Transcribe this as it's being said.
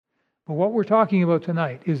But what we're talking about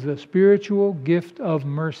tonight is the spiritual gift of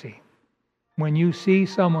mercy. When you see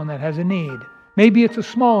someone that has a need, maybe it's a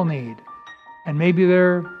small need, and maybe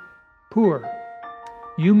they're poor,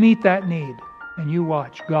 you meet that need and you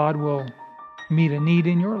watch. God will meet a need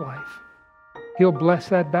in your life. He'll bless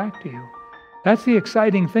that back to you. That's the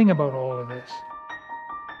exciting thing about all of this.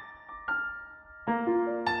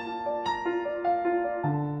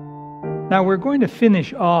 Now we're going to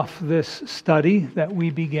finish off this study that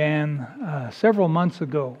we began several months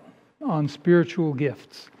ago on spiritual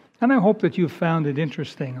gifts. And I hope that you've found it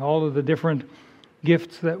interesting, all of the different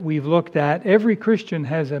gifts that we've looked at. Every Christian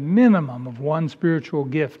has a minimum of one spiritual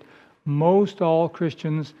gift. Most all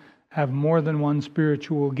Christians have more than one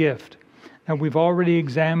spiritual gift. Now we've already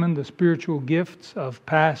examined the spiritual gifts of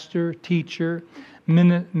pastor, teacher,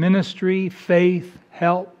 ministry, faith,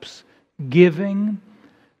 helps, giving,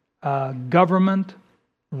 government,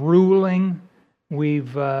 ruling.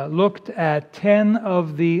 We've looked at 10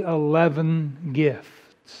 of the 11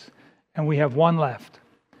 gifts, and we have one left.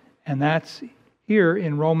 And that's here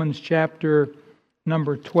in Romans chapter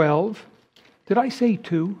number 12. Did I say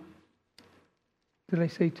 2? Did I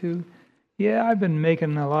say 2? Yeah, I've been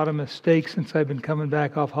making a lot of mistakes since I've been coming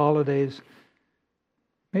back off holidays.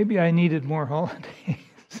 Maybe I needed more holidays.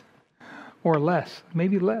 Or less.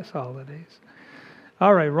 Maybe less holidays.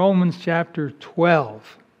 All right, Romans chapter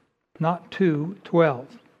 12. Not 2, 12.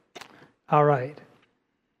 All right.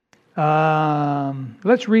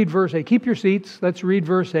 Let's read verse 8. Keep your seats. Let's read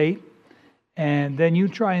verse 8. And then you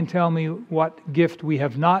try and tell me what gift we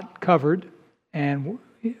have not covered and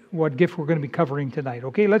what gift we're going to be covering tonight.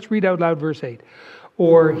 Okay, let's read out loud verse 8.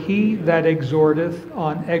 Or he that exhorteth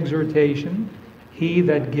on exhortation, he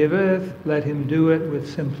that giveth, let him do it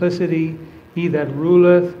with simplicity. He that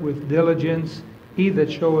ruleth with diligence, he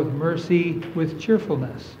that showeth mercy with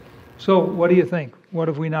cheerfulness. So, what do you think? What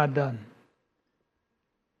have we not done?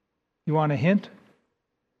 You want a hint?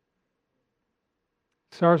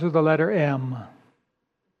 Starts with the letter M.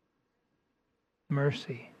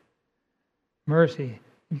 Mercy. Mercy.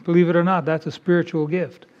 Believe it or not, that's a spiritual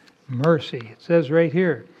gift. Mercy. It says right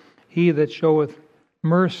here, he that showeth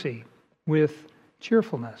mercy with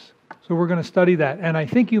cheerfulness. So we're going to study that. And I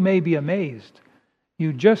think you may be amazed.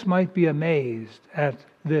 You just might be amazed at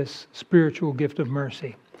this spiritual gift of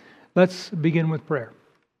mercy. Let's begin with prayer.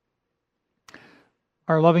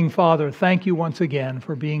 Our loving Father, thank you once again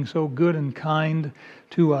for being so good and kind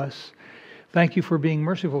to us. Thank you for being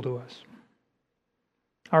merciful to us.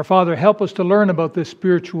 Our Father, help us to learn about this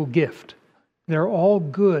spiritual gift. They're all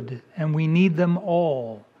good, and we need them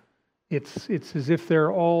all. It's as if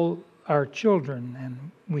they're all our children,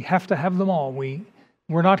 and we have to have them all.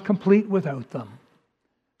 We're not complete without them.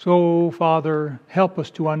 So, Father, help us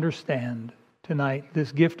to understand tonight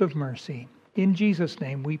this gift of mercy. In Jesus'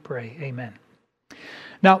 name we pray. Amen.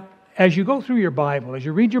 Now, as you go through your Bible, as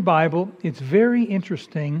you read your Bible, it's very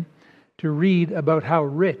interesting to read about how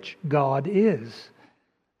rich God is.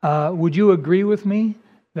 Would you agree with me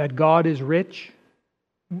that God is rich?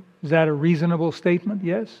 Is that a reasonable statement?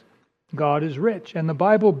 Yes? God is rich, and the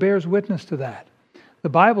Bible bears witness to that. The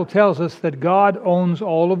Bible tells us that God owns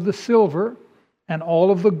all of the silver and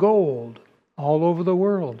all of the gold all over the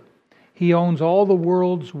world. He owns all the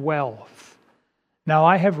world's wealth. Now,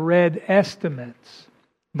 I have read estimates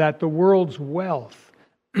that the world's wealth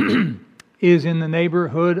is in the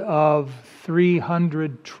neighborhood of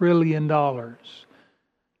 $300 trillion. How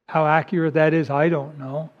accurate that is, I don't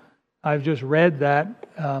know. I've just read that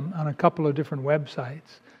on a couple of different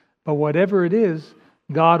websites. But whatever it is,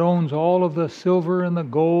 God owns all of the silver and the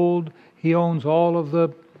gold. He owns all of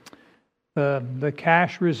the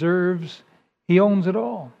cash reserves. He owns it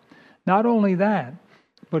all. Not only that,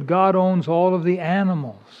 but God owns all of the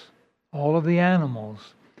animals. All of the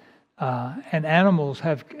animals. And animals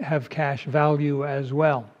have cash value as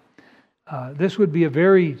well. This would be a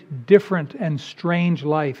very different and strange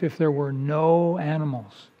life if there were no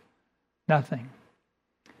animals. Nothing.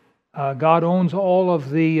 God owns all of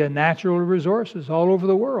the natural resources all over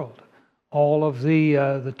the world. All of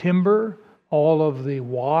the timber, all of the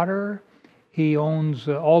water. He owns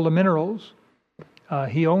all the minerals.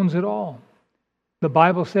 He owns it all. The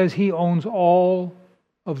Bible says He owns all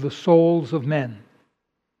of the souls of men.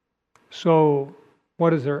 So,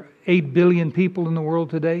 what is there? 8 billion people in the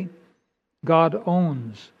world today? God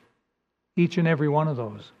owns each and every one of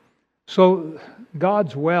those. So,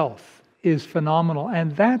 God's wealth is phenomenal,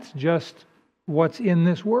 and that's just what's in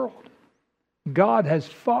this world. God has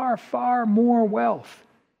far, far more wealth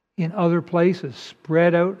in other places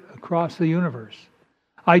spread out across the universe.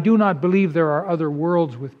 I do not believe there are other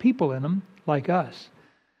worlds with people in them like us.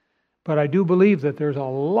 But I do believe that there's a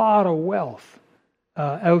lot of wealth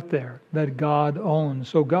out there that God owns.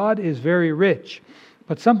 So God is very rich.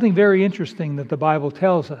 But something very interesting that the Bible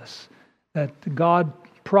tells us, that God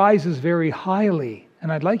prizes very highly.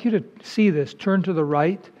 And I'd like you to see this. Turn to the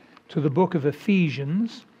right to the book of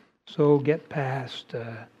Ephesians. So get past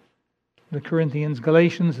the Corinthians,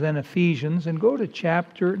 Galatians, then Ephesians, and go to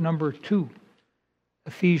chapter number 2.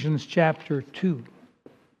 Ephesians chapter 2.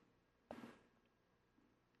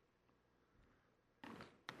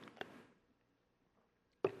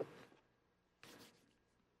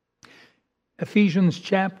 Ephesians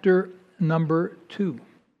chapter number 2.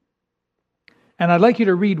 And I'd like you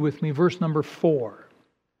to read with me verse number 4.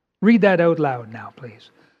 Read that out loud now,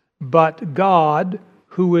 please. But God,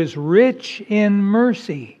 who is rich in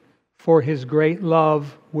mercy, for His great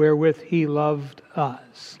love wherewith He loved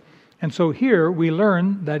us. And so here we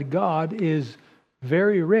learn that God is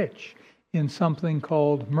very rich in something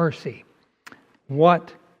called mercy.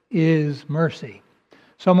 What is mercy?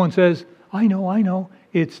 Someone says, I know,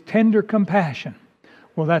 it's tender compassion.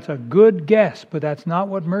 Well, that's a good guess, but that's not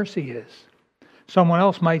what mercy is. Someone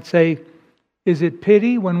else might say, is it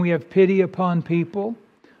pity when we have pity upon people?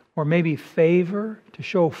 Or maybe favor, to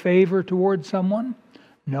show favor towards someone?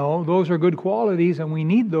 No, those are good qualities and we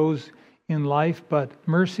need those in life, but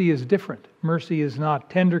mercy is different. Mercy is not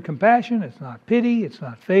tender compassion, it's not pity, it's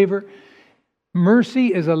not favor.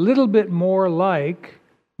 Mercy is a little bit more like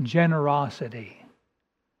generosity.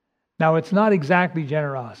 Now, it's not exactly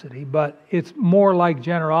generosity, but it's more like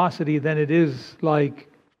generosity than it is like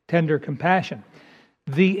tender compassion.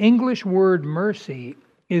 The English word mercy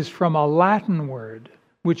is from a Latin word,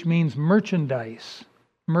 which means merchandise,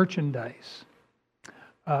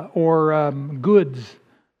 or goods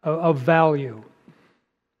of value.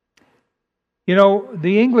 You know,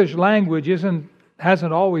 the English language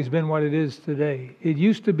hasn't always been what it is today. It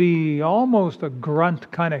used to be almost a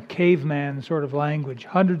grunt kind of caveman sort of language,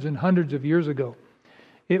 hundreds and hundreds of years ago.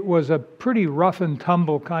 It was a pretty rough and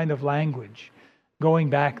tumble kind of language,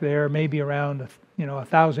 going back there maybe around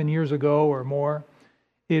 1,000 years ago or more.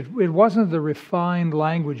 It wasn't the refined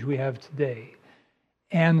language we have today.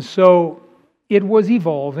 And so it was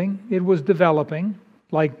evolving, it was developing,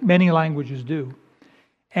 like many languages do.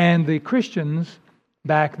 And the Christians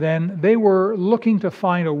back then, they were looking to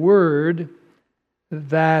find a word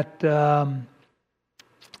that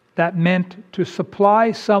meant to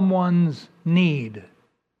supply someone's need,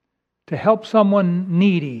 to help someone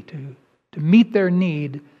needy, to meet their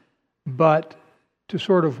need, but to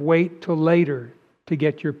sort of wait till later to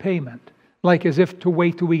get your payment. Like as if to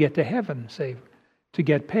wait till we get to heaven, say, to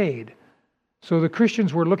get paid. So the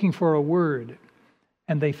Christians were looking for a word,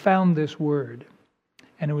 and they found this word.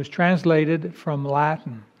 And it was translated from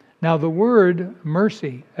Latin. Now the word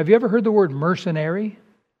mercy, have you ever heard the word mercenary?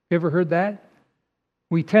 You ever heard that?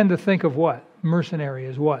 We tend to think of what? Mercenary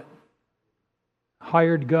is what?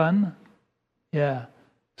 Hired gun? Yeah.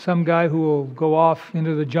 Some guy who will go off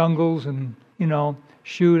into the jungles and,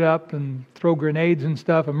 shoot up and throw grenades and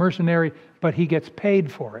stuff. A mercenary, but he gets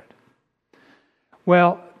paid for it.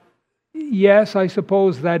 Well, yes, I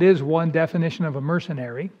suppose that is one definition of a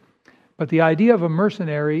mercenary. But the idea of a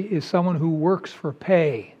mercenary is someone who works for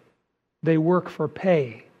pay. They work for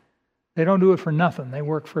pay. They don't do it for nothing. They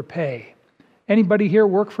work for pay. Anybody here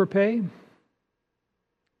work for pay?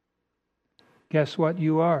 Guess what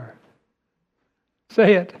you are?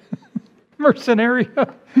 Say it. Mercenary.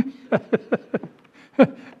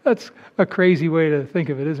 That's a crazy way to think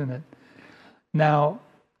of it, isn't it? Now,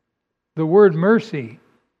 the word mercy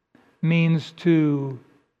means to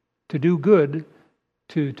do good,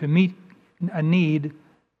 to meet a need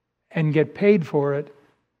and get paid for it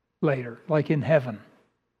later, like in heaven.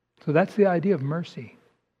 So that's the idea of mercy.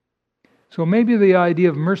 So maybe the idea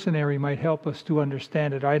of mercenary might help us to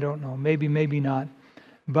understand it. I don't know. Maybe not.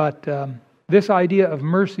 But this idea of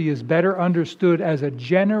mercy is better understood as a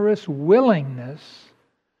generous willingness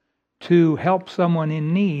to help someone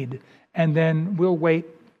in need, and then we'll wait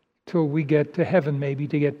till we get to heaven maybe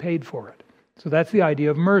to get paid for it. So that's the idea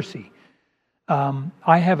of mercy.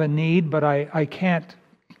 I have a need, but I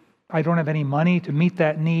don't have any money to meet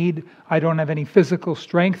that need. I don't have any physical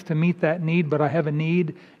strength to meet that need, but I have a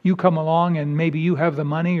need. You come along and maybe you have the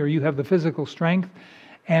money or you have the physical strength,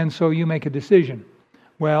 and so you make a decision.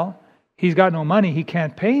 Well, he's got no money. He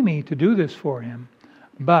can't pay me to do this for him,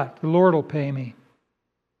 but the Lord will pay me.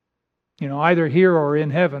 Either here or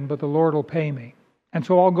in heaven, but the Lord will pay me. And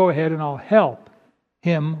so I'll go ahead and I'll help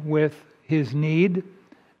him with his need,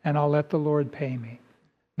 and I'll let the Lord pay me.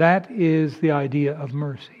 That is the idea of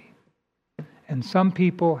mercy. And some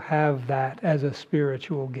people have that as a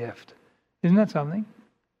spiritual gift. Isn't that something?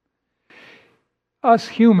 us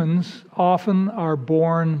humans often are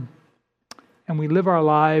born and we live our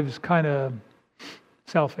lives kind of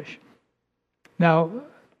selfish. Now,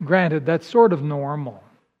 granted, that's sort of normal.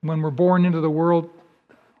 When we're born into the world,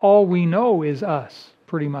 all we know is us,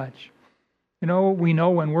 pretty much. We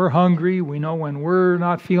know when we're hungry, we know when we're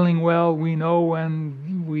not feeling well, we know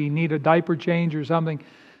when we need a diaper change or something.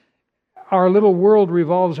 Our little world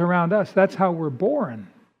revolves around us. That's how we're born.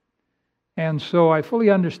 And so I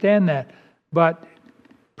fully understand that. But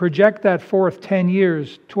project that forth 10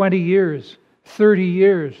 years, 20 years, 30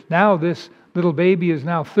 years. Now this little baby is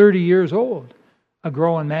now 30 years old, a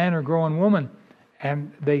growing man or growing woman,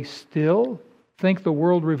 and they still think the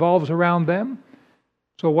world revolves around them.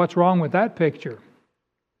 So what's wrong with that picture?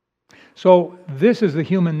 So this is the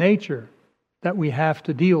human nature that we have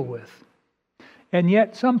to deal with. And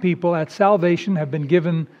yet some people at salvation have been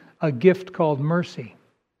given a gift called mercy,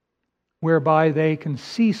 whereby they can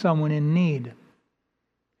see someone in need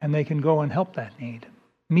and they can go and help that need,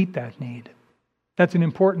 meet that need. That's an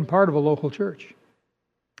important part of a local church.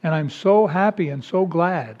 And I'm so happy and so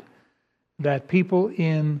glad that people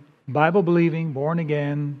in Bible-believing,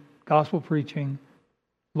 born-again, gospel-preaching,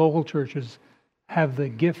 local churches have the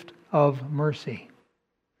gift of mercy.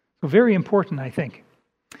 So very important, I think.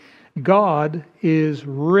 God is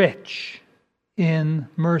rich in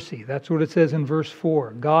mercy. That's what it says in verse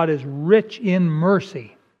 4. God is rich in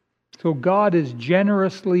mercy. So God is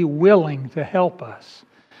generously willing to help us.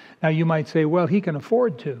 Now you might say, well, He can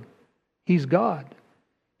afford to. He's God.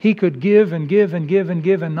 He could give and give and give and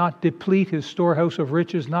give and not deplete His storehouse of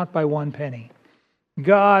riches, not by one penny.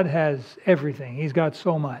 God has everything. He's got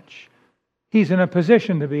so much. He's in a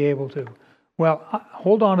position to be able to. Well,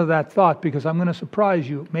 hold on to that thought because I'm going to surprise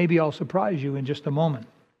you. Maybe I'll surprise you in just a moment.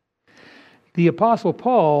 The Apostle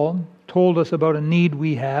Paul told us about a need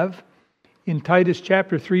we have. In Titus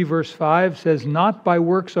chapter 3 verse 5 says, not by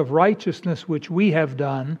works of righteousness which we have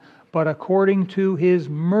done, but according to His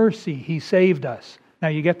mercy He saved us. Now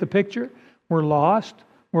you get the picture? We're lost.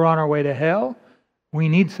 We're on our way to hell. We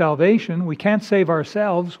need salvation. We can't save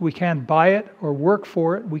ourselves. We can't buy it or work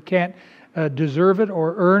for it. We can't deserve it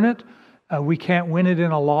or earn it. We can't win it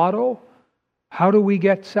in a lotto. How do we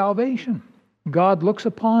get salvation? God looks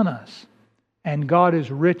upon us, and God is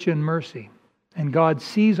rich in mercy. And God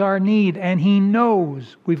sees our need, and He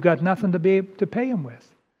knows we've got nothing to pay Him with.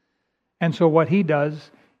 And so what He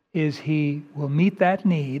does is He will meet that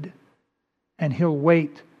need, and He'll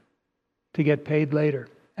wait to get paid later.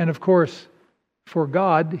 And of course, for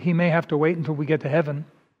God, He may have to wait until we get to heaven,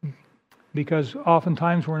 because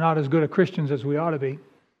oftentimes we're not as good at Christians as we ought to be.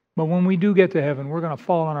 But when we do get to heaven, we're going to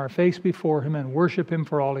fall on our face before Him and worship Him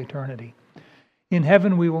for all eternity. In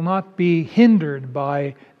heaven, we will not be hindered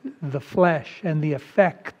by the flesh and the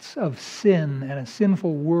effects of sin and a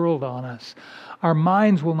sinful world on us. Our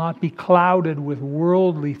minds will not be clouded with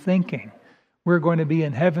worldly thinking. We're going to be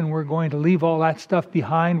in heaven. We're going to leave all that stuff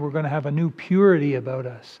behind. We're going to have a new purity about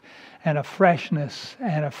us and a freshness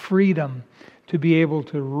and a freedom to be able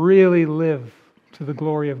to really live to the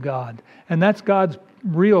glory of God. And that's God's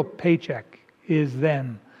real paycheck is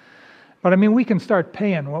then. But I mean, we can start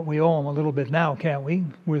paying what we owe Him a little bit now, can't we?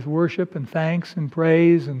 With worship and thanks and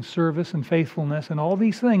praise and service and faithfulness, and all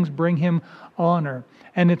these things bring Him honor.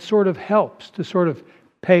 And it sort of helps to sort of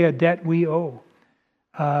pay a debt we owe.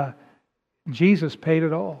 Jesus paid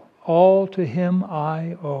it all. All to Him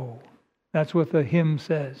I owe. That's what the hymn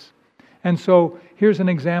says. And so here's an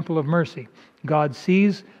example of mercy. God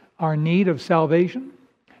sees our need of salvation,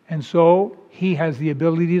 and so He has the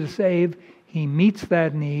ability to save. He meets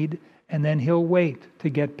that need, and then He'll wait to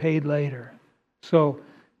get paid later. So,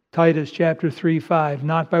 Titus chapter 3:5,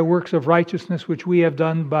 not by works of righteousness which we have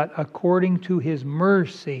done, but according to His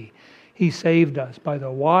mercy He saved us by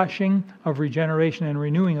the washing of regeneration and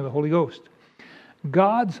renewing of the Holy Ghost.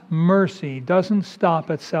 God's mercy doesn't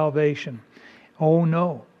stop at salvation. Oh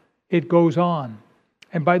no, it goes on.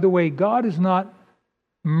 And by the way, God is not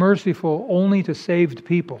merciful only to saved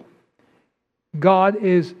people. God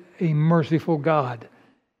is a merciful God.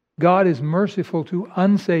 God is merciful to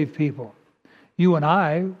unsaved people. You and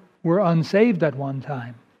I were unsaved at one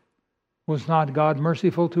time. Was not God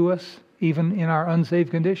merciful to us even in our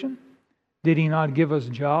unsaved condition? Did He not give us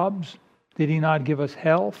jobs? Did He not give us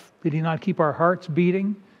health? Did He not keep our hearts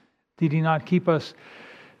beating? Did He not keep us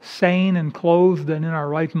sane and clothed and in our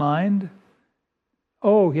right mind?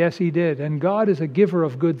 Oh, yes, He did. And God is a giver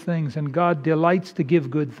of good things, and God delights to give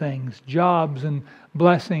good things, jobs and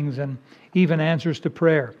blessings and even answers to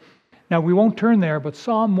prayer. Now, we won't turn there, but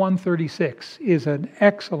Psalm 136 is an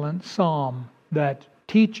excellent psalm that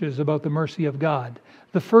teaches about the mercy of God.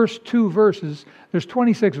 The first 2 verses, there's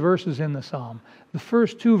 26 verses in the psalm. The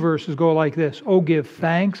first 2 verses go like this: "O give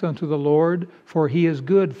thanks unto the Lord, for He is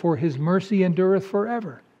good, for His mercy endureth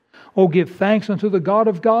forever. O give thanks unto the God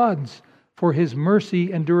of gods, for His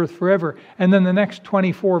mercy endureth forever." And then the next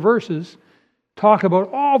 24 verses talk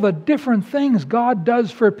about all the different things God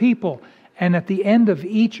does for people. And at the end of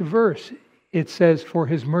each verse, it says, "For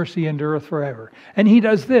His mercy endureth forever." And He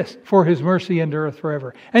does this, "For His mercy endureth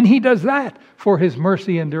forever." And He does that, "For His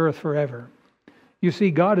mercy endureth forever." You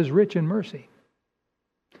see, God is rich in mercy.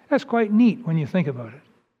 That's quite neat when you think about it,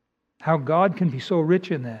 how God can be so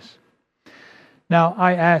rich in this. Now,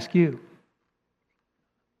 I ask you,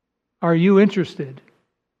 are you interested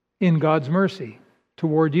in God's mercy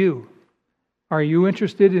toward you? Are you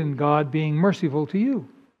interested in God being merciful to you?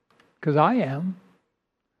 Because I am.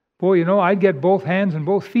 Boy, I'd get both hands and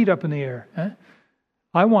both feet up in the air.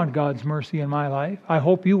 I want God's mercy in my life. I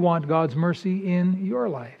hope you want God's mercy in your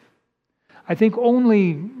life. I think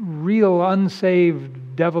only real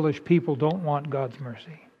unsaved, devilish people don't want God's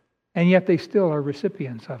mercy. And yet they still are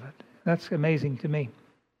recipients of it. That's amazing to me.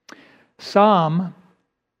 Psalm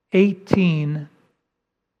 18,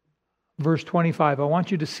 verse 25. I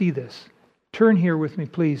want you to see this. Turn here with me,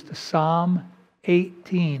 please, to Psalm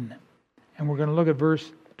 18. And we're going to look at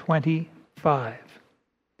verse 25.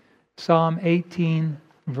 Psalm 18,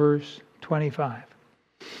 verse 25.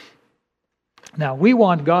 Now, we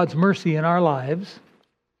want God's mercy in our lives.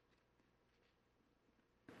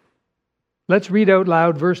 Let's read out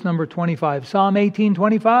loud verse number 25. Psalm 18,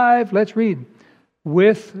 25. Let's read.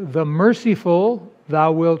 "With the merciful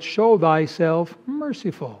thou wilt show thyself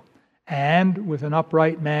merciful, and with an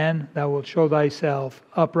upright man thou wilt show thyself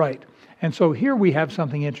upright." And so here we have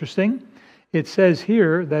something interesting. It says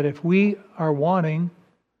here that if we are wanting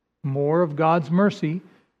more of God's mercy,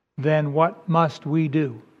 then what must we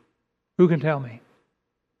do? Who can tell me?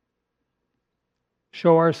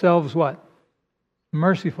 Show ourselves what?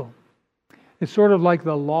 Merciful. It's sort of like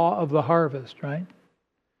the law of the harvest, right?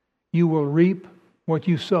 You will reap what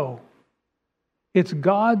you sow. It's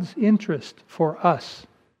God's interest for us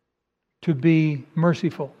to be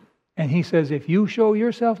merciful. And He says, if you show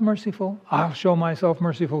yourself merciful, I'll show myself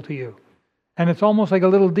merciful to you. And it's almost like a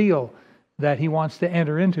little deal that He wants to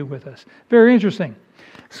enter into with us. Very interesting.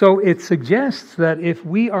 So it suggests that if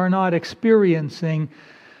we are not experiencing,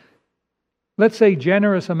 let's say,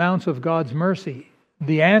 generous amounts of God's mercy,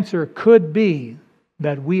 the answer could be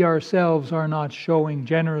that we ourselves are not showing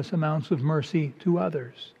generous amounts of mercy to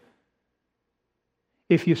others.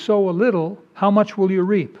 If you sow a little, how much will you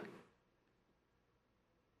reap?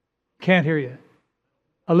 Can't hear you.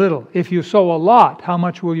 A little. If you sow a lot, how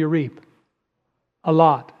much will you reap? A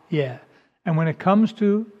lot, yeah. And when it comes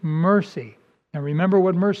to mercy, and remember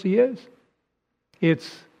what mercy is?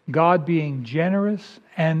 It's God being generous,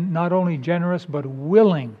 and not only generous, but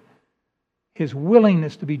willing. His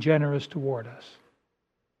willingness to be generous toward us.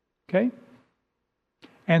 Okay?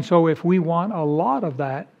 And so if we want a lot of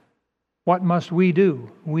that, what must we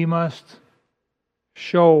do? We must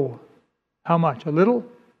show how much? A little?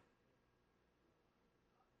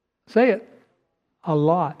 Say it. A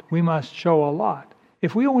lot. We must show a lot.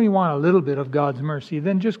 If we only want a little bit of God's mercy,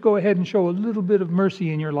 then just go ahead and show a little bit of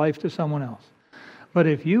mercy in your life to someone else. But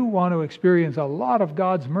if you want to experience a lot of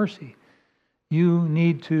God's mercy, you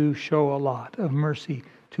need to show a lot of mercy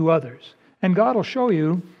to others. And God will show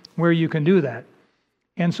you where you can do that.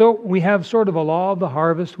 And so we have sort of a law of the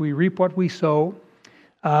harvest. We reap what we sow.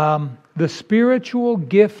 The spiritual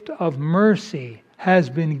gift of mercy has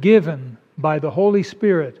been given by the Holy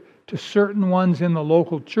Spirit to certain ones in the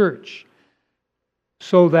local church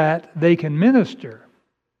so that they can minister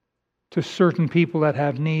to certain people that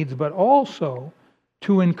have needs, but also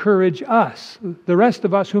to encourage us, the rest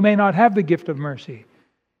of us who may not have the gift of mercy,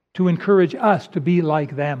 to encourage us to be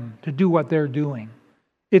like them, to do what they're doing.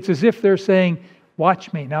 It's as if they're saying,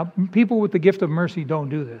 watch me. Now, people with the gift of mercy don't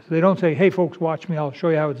do this. They don't say, hey folks, watch me, I'll show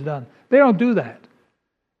you how it's done. They don't do that.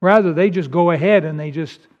 Rather, they just go ahead and they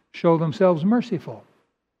just show themselves merciful.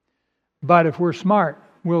 But if we're smart,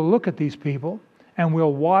 we'll look at these people and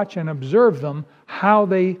we'll watch and observe them, how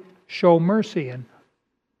they show mercy and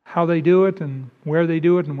how they do it and where they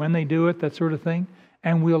do it and when they do it, that sort of thing.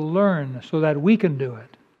 And we'll learn so that we can do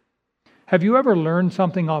it. Have you ever learned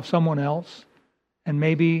something off someone else? And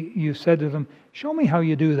maybe you said to them, show me how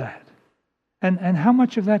you do that. And how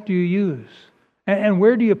much of that do you use? And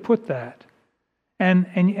where do you put that?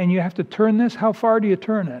 And you have to turn this? How far do you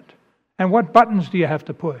turn it? And what buttons do you have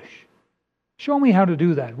to push? Show me how to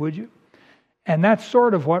do that, would you? And that's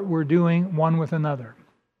sort of what we're doing one with another.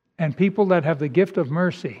 And people that have the gift of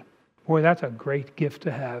mercy, Boy, that's a great gift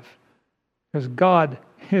to have. Because God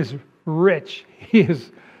is rich. He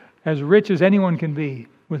is as rich as anyone can be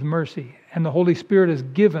with mercy. And the Holy Spirit has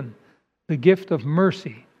given the gift of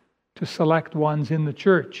mercy to select ones in the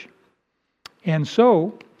church. And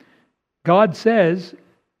so, God says,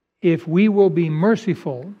 if we will be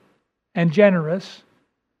merciful and generous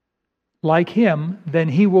like Him, then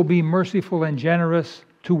He will be merciful and generous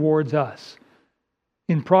towards us.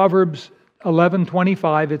 In Proverbs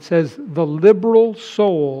 11:25 it says, "The liberal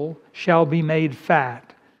soul shall be made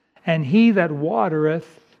fat, and he that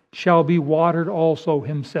watereth shall be watered also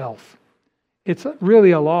himself." It's really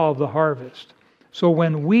a law of the harvest. So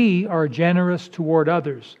when we are generous toward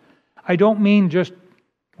others, I don't mean just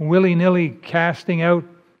willy-nilly casting out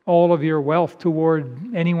all of your wealth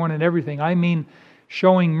toward anyone and everything. I mean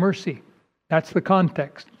showing mercy. That's the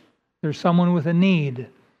context. There's someone with a need.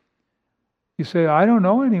 You say, I don't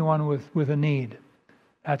know anyone with a need.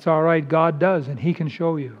 That's all right. God does, and He can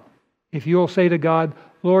show you. If you'll say to God,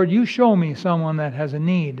 Lord, you show me someone that has a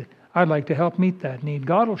need. I'd like to help meet that need.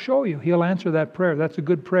 God will show you. He'll answer that prayer. That's a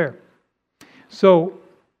good prayer. So,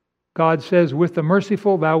 God says, with the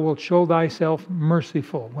merciful, thou wilt show thyself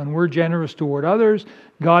merciful. When we're generous toward others,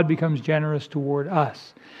 God becomes generous toward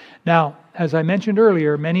us. Now, as I mentioned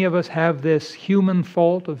earlier, many of us have this human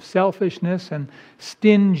fault of selfishness and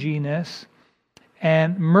stinginess.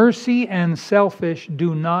 And mercy and selfish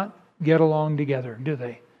do not get along together, do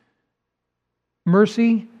they?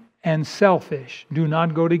 Mercy and selfish do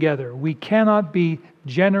not go together. We cannot be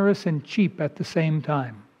generous and cheap at the same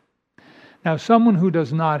time. Now, someone who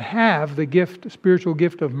does not have the gift, spiritual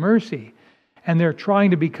gift of mercy, and they're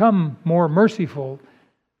trying to become more merciful,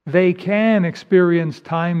 they can experience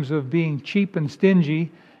times of being cheap and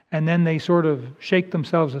stingy, and then they sort of shake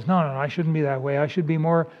themselves as, no, I shouldn't be that way. I should be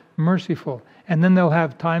more merciful. And then they'll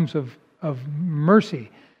have times of mercy.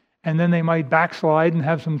 And then they might backslide and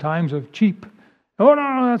have some times of cheap. Oh,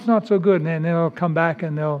 no, that's not so good. And then they'll come back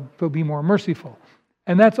and they'll be more merciful.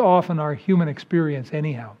 And that's often our human experience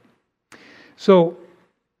anyhow. So,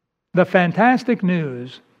 the fantastic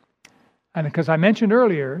news, and because I mentioned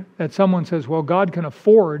earlier that someone says, well, God can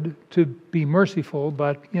afford to be merciful,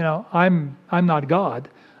 but, I'm not God.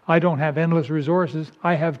 I don't have endless resources.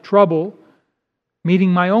 I have trouble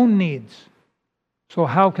meeting my own needs. So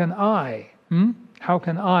how can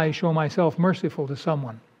I show myself merciful to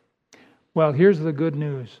someone? Well, here's the good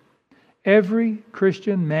news. Every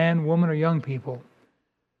Christian man, woman, or young people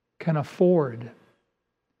can afford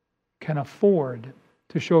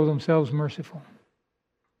to show themselves merciful.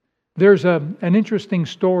 There's an interesting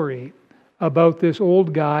story about this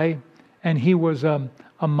old guy, and he was a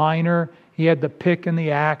miner. He had the pick and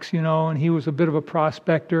the axe, and he was a bit of a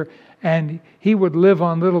prospector. And he would live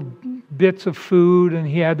on little bits of food, and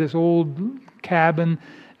he had this old cabin,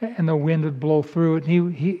 and the wind would blow through it.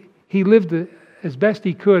 And he lived as best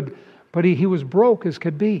he could, but he was broke as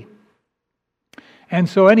could be. And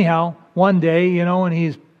so anyhow, one day, and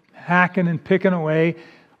he's hacking and picking away,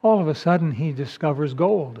 all of a sudden he discovers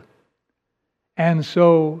gold. And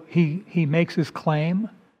so he makes his claim,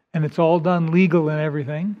 and it's all done legal and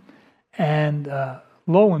everything. And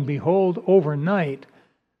lo and behold, overnight,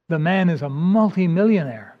 the man is a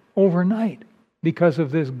multimillionaire overnight because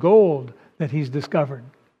of this gold that he's discovered.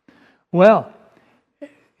 Well,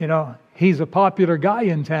 he's a popular guy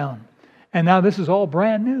in town. And now this is all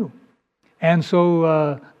brand new. And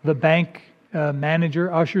so the bank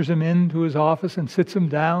manager ushers him into his office and sits him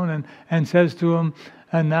down and says to him,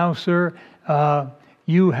 and now, sir,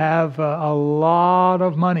 you have a lot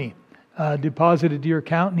of money deposited to your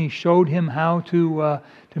account. And he showed him how to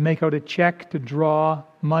make out a check to draw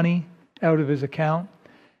money out of his account.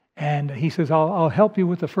 And he says, I'll help you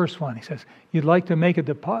with the first one. He says, you'd like to make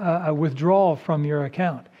a withdrawal from your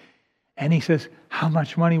account. And he says, how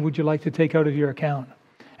much money would you like to take out of your account?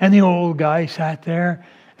 And the old guy sat there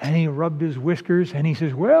and he rubbed his whiskers and he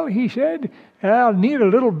says, well, he said, I'll need a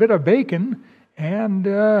little bit of bacon and,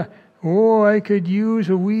 I could use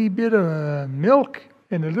a wee bit of milk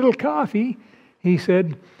and a little coffee. He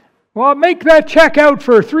said, well, make that check out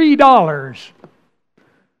for $3.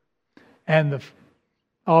 And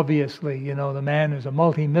obviously, the man who's a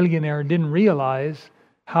multimillionaire didn't realize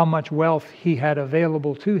how much wealth he had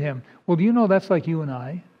available to him. Well, do you know that's like you and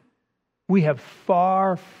I? We have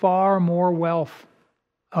far, far more wealth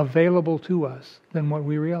available to us than what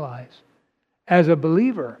we realize. As a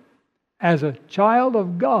believer, as a child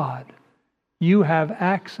of God, you have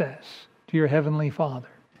access to your Heavenly Father.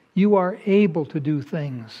 You are able to do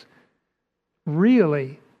things,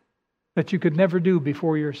 really, that you could never do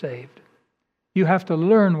before you're saved. You have to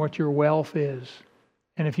learn what your wealth is.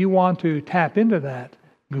 And if you want to tap into that,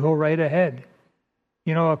 Go right ahead.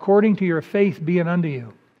 According to your faith be it unto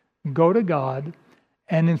you. Go to God,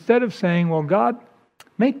 and instead of saying, well, God,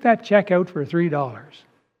 make that check out for $3.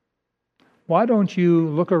 Why don't you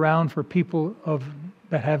look around for people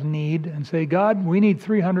that have need and say, God, we need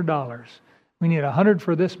 $300. We need $100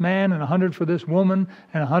 for this man, and $100 for this woman,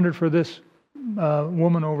 and $100 for this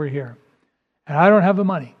woman over here. And I don't have the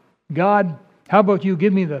money. God, how about you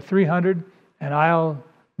give me the $300 and I'll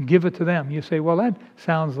give it to them? You say, well, that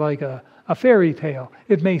sounds like a fairy tale.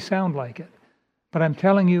 It may sound like it. But I'm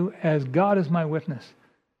telling you, as God is my witness,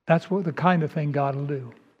 that's what the kind of thing God will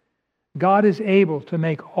do. God is able to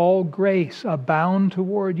make all grace abound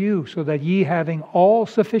toward you, so that ye, having all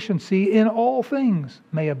sufficiency in all things,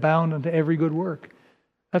 may abound unto every good work.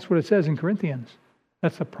 That's what it says in Corinthians.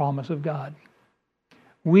 That's the promise of God.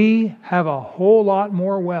 We have a whole lot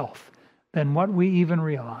more wealth than what we even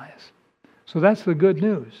realize. So that's the good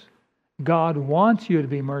news. God wants you to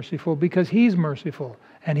be merciful because He's merciful.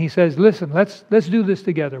 And He says, listen, let's do this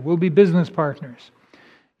together. We'll be business partners.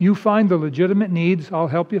 You find the legitimate needs, I'll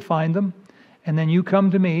help you find them. And then you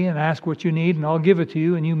come to me and ask what you need, and I'll give it to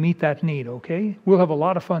you, and you meet that need, okay? We'll have a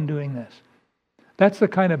lot of fun doing this. That's the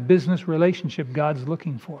kind of business relationship God's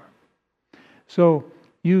looking for. So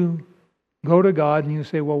you go to God and you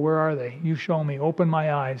say, well, where are they? You show me, open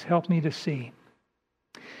my eyes, help me to see.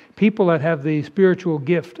 People that have the spiritual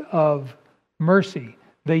gift of mercy,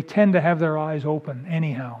 they tend to have their eyes open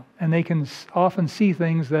anyhow, and they can often see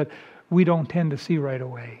things that we don't tend to see right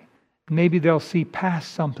away. Maybe they'll see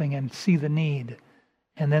past something and see the need,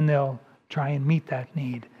 and then they'll try and meet that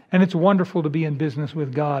need. And it's wonderful to be in business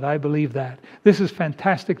with God. I believe that. This is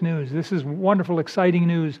fantastic news. This is wonderful, exciting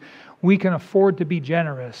news. We can afford to be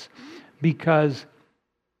generous because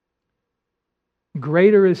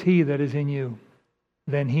greater is He that is in you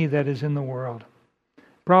than he that is in the world.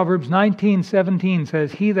 Proverbs 19:17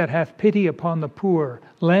 says, He that hath pity upon the poor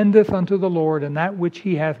lendeth unto the Lord, and that which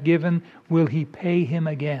He hath given will He pay him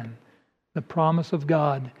again. The promise of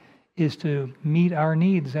God is to meet our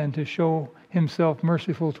needs and to show Himself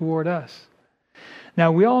merciful toward us.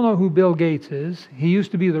 Now, we all know who Bill Gates is. He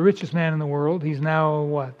used to be the richest man in the world. He's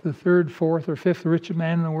now, the third, fourth, or fifth richest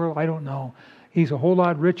man in the world? I don't know. He's a whole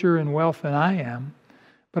lot richer in wealth than I am.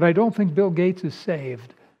 But I don't think Bill Gates is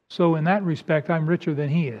saved. So in that respect, I'm richer than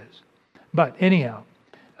he is. But anyhow,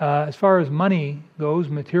 as far as money goes,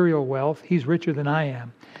 material wealth, he's richer than I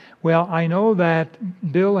am. Well, I know that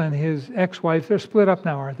Bill and his ex-wife, they're split up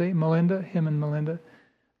now, aren't they? Him and Melinda.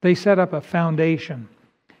 They set up a foundation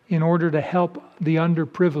in order to help the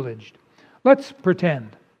underprivileged. Let's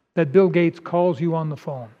pretend that Bill Gates calls you on the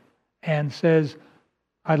phone and says,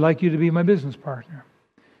 I'd like you to be my business partner.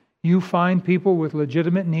 You find people with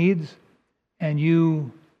legitimate needs, and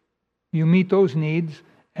you meet those needs,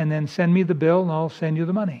 and then send me the bill, and I'll send you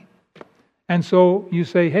the money. And so you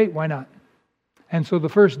say, hey, why not? And so the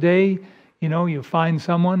first day, you find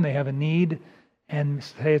someone, they have a need, and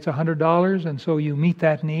say it's $100, and so you meet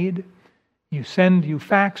that need. You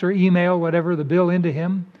fax or email whatever the bill into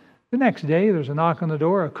him. The next day, there's a knock on the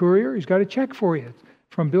door, a courier, he's got a check for you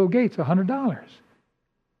from Bill Gates, $100.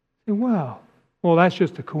 Say, wow. Well, that's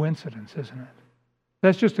just a coincidence, isn't it?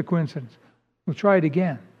 That's just a coincidence. We'll try it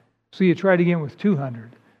again. So you try it again with 200,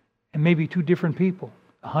 and maybe two different people.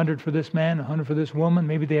 100 for this man, 100 for this woman.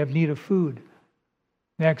 Maybe they have need of food.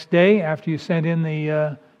 Next day, after you send in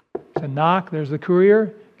the knock, there's the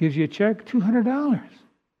courier, gives you a check, $200.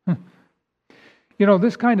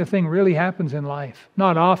 This kind of thing really happens in life.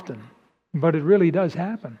 Not often, but it really does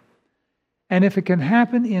happen. And if it can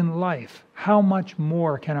happen in life, how much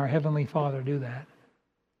more can our Heavenly Father do that?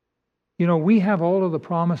 We have all of the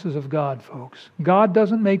promises of God, folks. God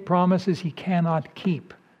doesn't make promises He cannot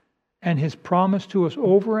keep. And His promise to us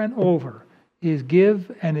over and over is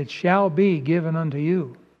give, and it shall be given unto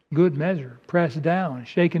you. Good measure, pressed down,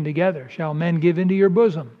 shaken together, shall men give into your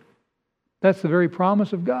bosom. That's the very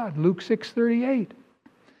promise of God, Luke 6:38.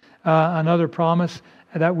 Another promise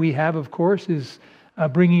that we have, of course, is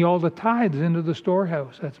bringing all the tithes into the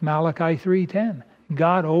storehouse. That's Malachi 3:10.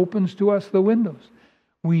 God opens to us the windows.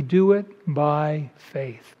 We do it by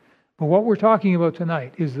faith. But what we're talking about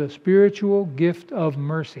tonight is the spiritual gift of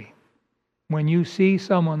mercy. When you see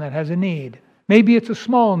someone that has a need, maybe it's a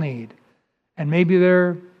small need, and maybe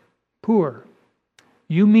they're poor,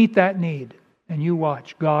 you meet that need, and you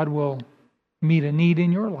watch. God will meet a need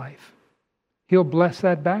in your life. He'll bless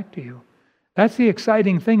that back to you. That's the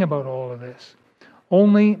exciting thing about all of this.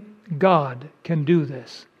 Only God can do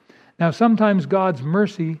this. Now, sometimes God's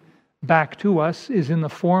mercy back to us is in the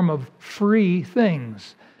form of free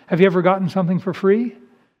things. Have you ever gotten something for free?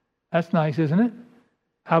 That's nice, isn't it?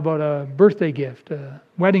 How about a birthday gift, a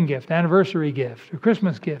wedding gift, anniversary gift, a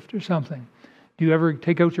Christmas gift or something? Do you ever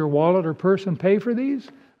take out your wallet or purse and pay for these?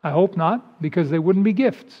 I hope not, because they wouldn't be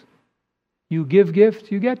gifts. You give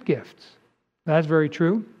gifts, you get gifts. That's very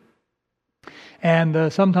true.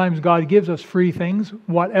 And sometimes God gives us free things.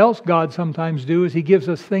 What else God sometimes do is He gives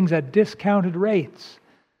us things at discounted rates.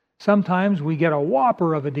 Sometimes we get a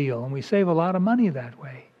whopper of a deal and we save a lot of money that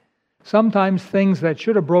way. Sometimes things that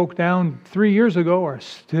should have broke down 3 years ago are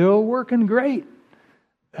still working great.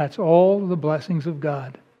 That's all the blessings of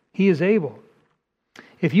God. He is able.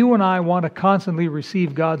 If you and I want to constantly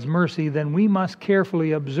receive God's mercy, then we must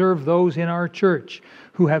carefully observe those in our church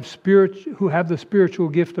who have the spiritual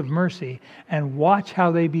gift of mercy and watch how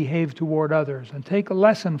they behave toward others and take a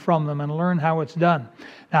lesson from them and learn how it's done.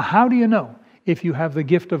 Now, how do you know if you have the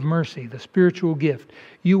gift of mercy, the spiritual gift?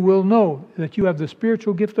 You will know that you have the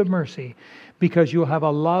spiritual gift of mercy because you'll have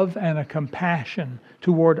a love and a compassion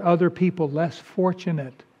toward other people less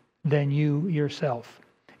fortunate than you yourself.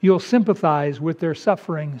 You'll sympathize with their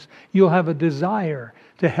sufferings. You'll have a desire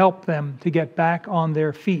to help them to get back on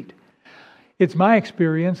their feet. It's my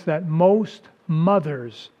experience that most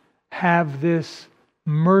mothers have this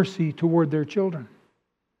mercy toward their children.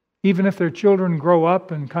 Even if their children grow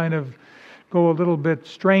up and kind of go a little bit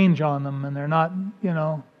strange on them and they're not,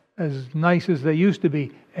 as nice as they used to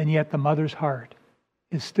be, and yet the mother's heart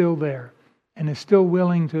is still there and is still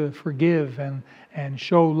willing to forgive and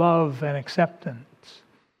show love and acceptance.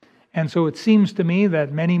 And so it seems to me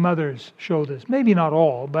that many mothers show this. Maybe not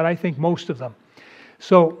all, but I think most of them.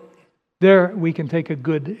 So there we can take a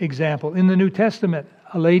good example. In the New Testament,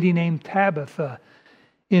 a lady named Tabitha,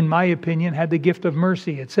 in my opinion, had the gift of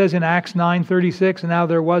mercy. It says in Acts 9:36, "Now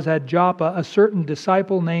there was at Joppa a certain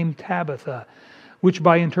disciple named Tabitha, which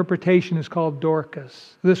by interpretation is called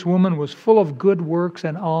Dorcas. This woman was full of good works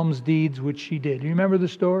and alms deeds which she did." You remember the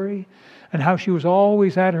story? And how she was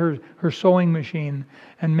always at her sewing machine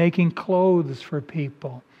and making clothes for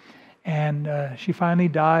people. And she finally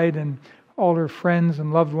died, and all her friends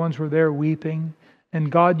and loved ones were there weeping. And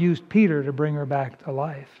God used Peter to bring her back to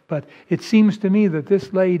life. But it seems to me that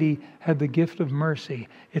this lady had the gift of mercy.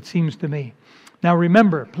 It seems to me. Now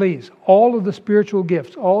remember, please, all of the spiritual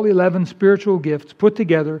gifts, all 11 spiritual gifts put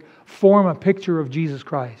together form a picture of Jesus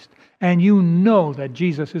Christ. And you know that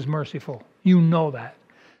Jesus is merciful. You know that.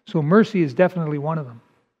 So mercy is definitely one of them.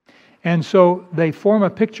 And so they form a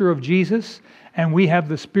picture of Jesus, and we have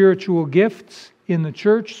the spiritual gifts in the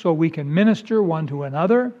church so we can minister one to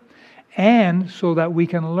another, and so that we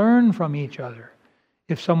can learn from each other.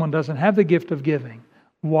 If someone doesn't have the gift of giving,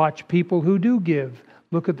 watch people who do give.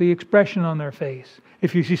 Look at the expression on their face.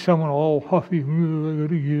 If you see someone all huffy,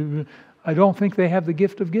 I don't think they have the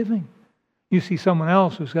gift of giving. You see someone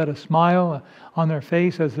else who's got a smile on their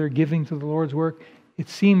face as they're giving to the Lord's work, it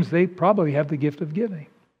seems they probably have the gift of giving.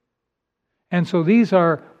 And so these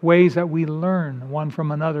are ways that we learn one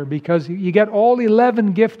from another, because you get all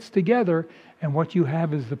 11 gifts together, and what you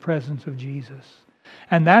have is the presence of Jesus.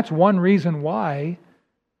 And that's one reason why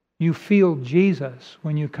you feel Jesus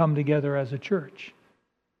when you come together as a church.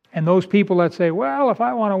 And those people that say, well, if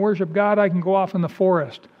I want to worship God, I can go off in the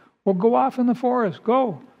forest. Well, go off in the forest.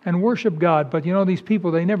 Go and worship God. But these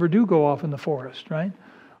people, they never do go off in the forest, right?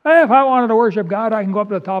 Hey, if I wanted to worship God, I can go up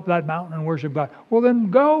to the top of that mountain and worship God. Well, then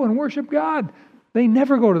go and worship God. They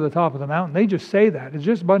never go to the top of the mountain. They just say that. It's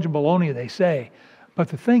just a bunch of baloney they say. But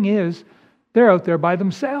the thing is, they're out there by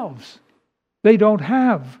themselves. They don't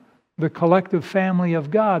have the collective family of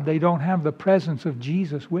God. They don't have the presence of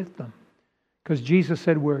Jesus with them. Because Jesus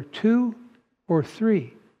said, where 2 or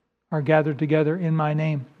 3 are gathered together in my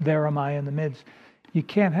name, there am I in the midst. You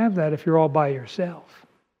can't have that if you're all by yourself.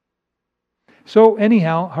 So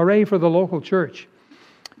anyhow, hooray for the local church.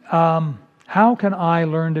 How can I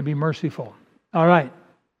learn to be merciful? All right.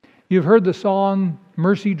 You've heard the song,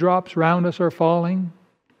 "Mercy Drops Round Us Are Falling,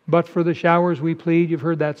 but for the showers we plead." You've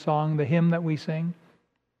heard that song, the hymn that we sing.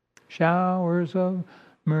 Showers of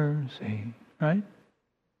mercy, right?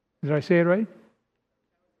 Did I say it right?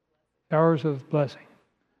 Showers of blessing.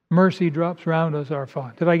 Mercy drops round us are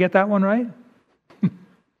falling. Did I get that one right?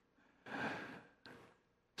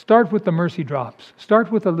 Start with the mercy drops.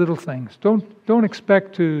 Start with the little things. Don't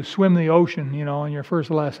expect to swim the ocean, in your first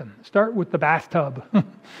lesson. Start with the bathtub.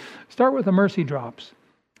 Start with the mercy drops.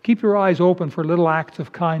 Keep your eyes open for little acts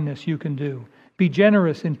of kindness you can do. Be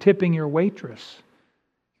generous in tipping your waitress.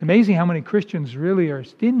 Amazing how many Christians really are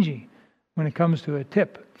stingy when it comes to a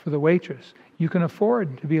tip for the waitress. You can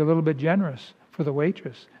afford to be a little bit generous for the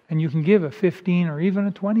waitress, and you can give a 15 or even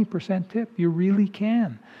a 20% tip. You really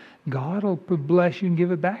can. God will bless you and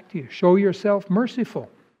give it back to you. Show yourself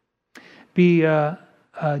merciful. Be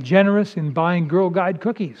generous in buying Girl Guide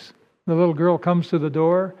cookies. The little girl comes to the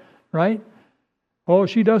door, right? Oh,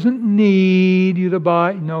 she doesn't need you to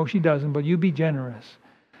buy. No, she doesn't, but you be generous.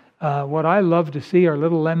 What I love to see are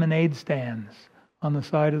little lemonade stands on the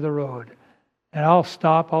side of the road. And I'll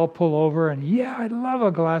stop, I'll pull over, and yeah, I'd love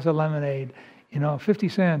a glass of lemonade. 50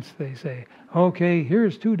 cents, they say. Okay,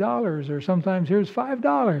 here's $2, or sometimes here's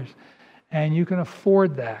 $5. And you can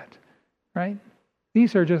afford that, right?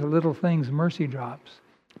 These are just little things, mercy drops.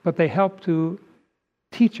 But they help to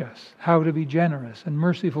teach us how to be generous and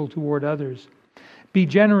merciful toward others. Be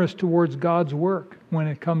generous towards God's work when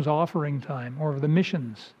it comes offering time or the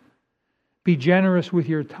missions. Be generous with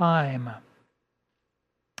your time,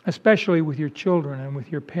 especially with your children and with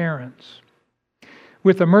your parents.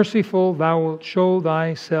 With the merciful, thou wilt show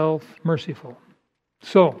thyself merciful.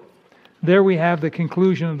 So, there we have the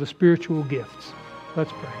conclusion of the spiritual gifts.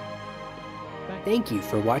 Let's pray. Thank you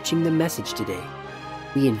for watching the message today.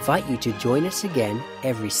 We invite you to join us again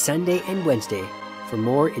every Sunday and Wednesday for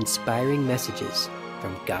more inspiring messages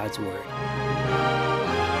from God's Word.